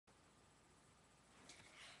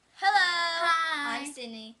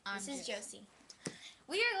Sydney. This is Josie. Josie.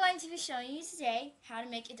 We are going to be showing you today how to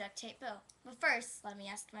make a duct tape bow. But first, let me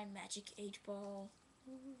ask my magic 8-ball.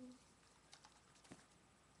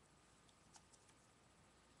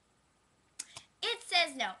 It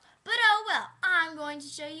says no, but oh well, I'm going to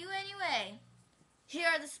show you anyway. Here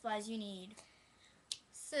are the supplies you need.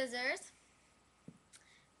 Scissors,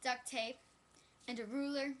 duct tape, and a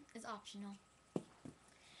ruler is optional.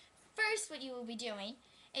 First, what you will be doing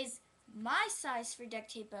is, my size for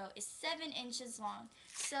duct tape bow is 7 inches long.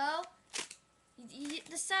 So,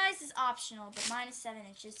 the size is optional, but mine is 7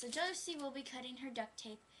 inches. So Josie will be cutting her duct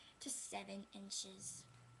tape to 7 inches.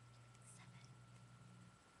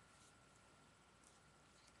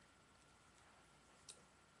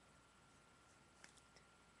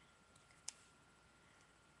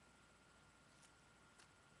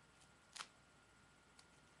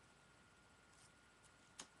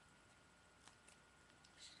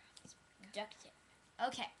 Duct tape.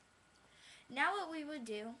 Okay. Now what we would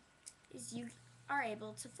do is you are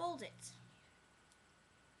able to fold it.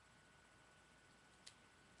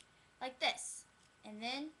 Like this. And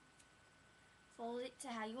then fold it to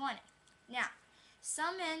how you want it. Now,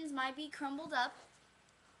 some ends might be crumbled up,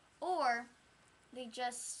 or they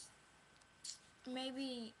just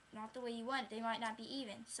maybe not the way you want it. They might not be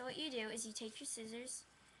even. So what you do is you take your scissors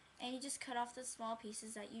and you just cut off the small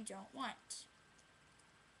pieces that you don't want.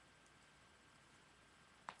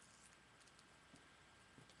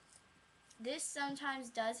 This sometimes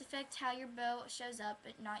does affect how your bow shows up,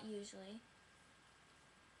 but not usually.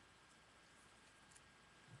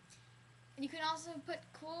 And you can also put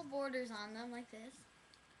cool borders on them like this,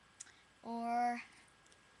 or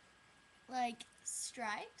like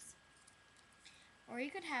stripes, or you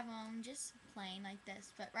could have them just plain like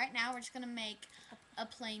this. But right now we're just going to make a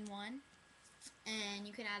plain one, and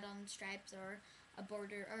you can add on stripes or a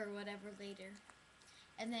border or whatever later.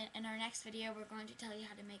 And then in our next video we're going to tell you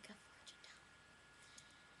how to make a fortune teller.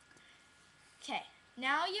 Okay,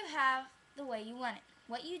 now you have the way you want it.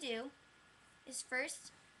 What you do is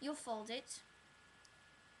first you'll fold it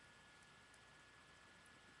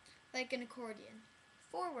like an accordion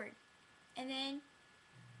forward, and then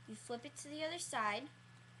you flip it to the other side,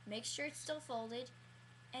 make sure it's still folded,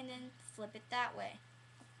 and then flip it that way.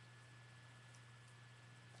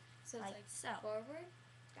 So it's like so. Forward,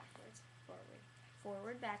 backwards, forward.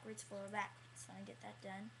 Forward, backwards, forward, backwards. Let me get that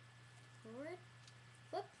done. Forward,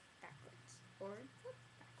 flip, backwards. Forward, flip,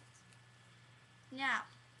 backwards. Now,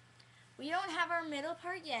 we don't have our middle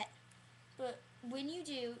part yet, but when you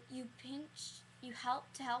do, you help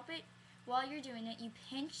it while you're doing it. You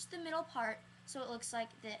pinch the middle part so it looks like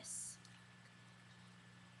this.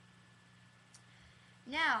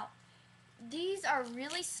 Now, these are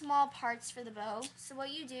really small parts for the bow, so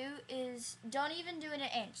what you do is don't even do it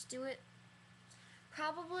an inch. Do it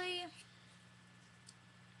probably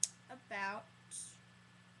about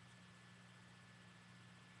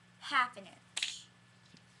half an inch.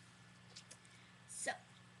 So,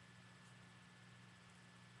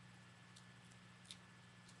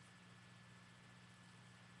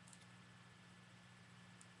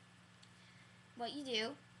 what you do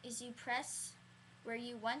is you press where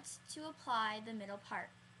you want to apply the middle part,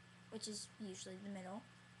 which is usually the middle.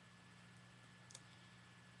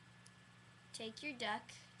 Take your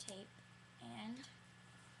duct tape and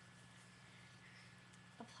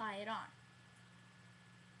apply it on.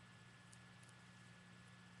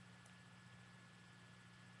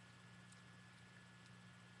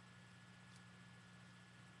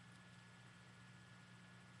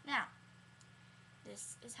 Now,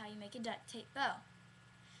 this is how you make a duct tape bow.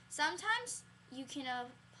 Sometimes you can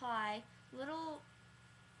apply little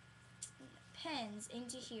pins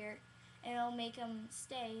into here and it'll make them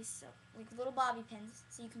stay, so like little bobby pins,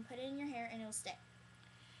 so you can put it in your hair and it'll stay.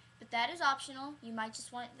 But that is optional. You might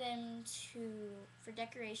just want them for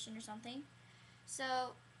decoration or something.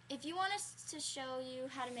 So if you want us to show you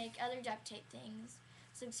how to make other duct tape things,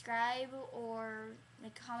 subscribe or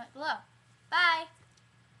make a comment below. Bye!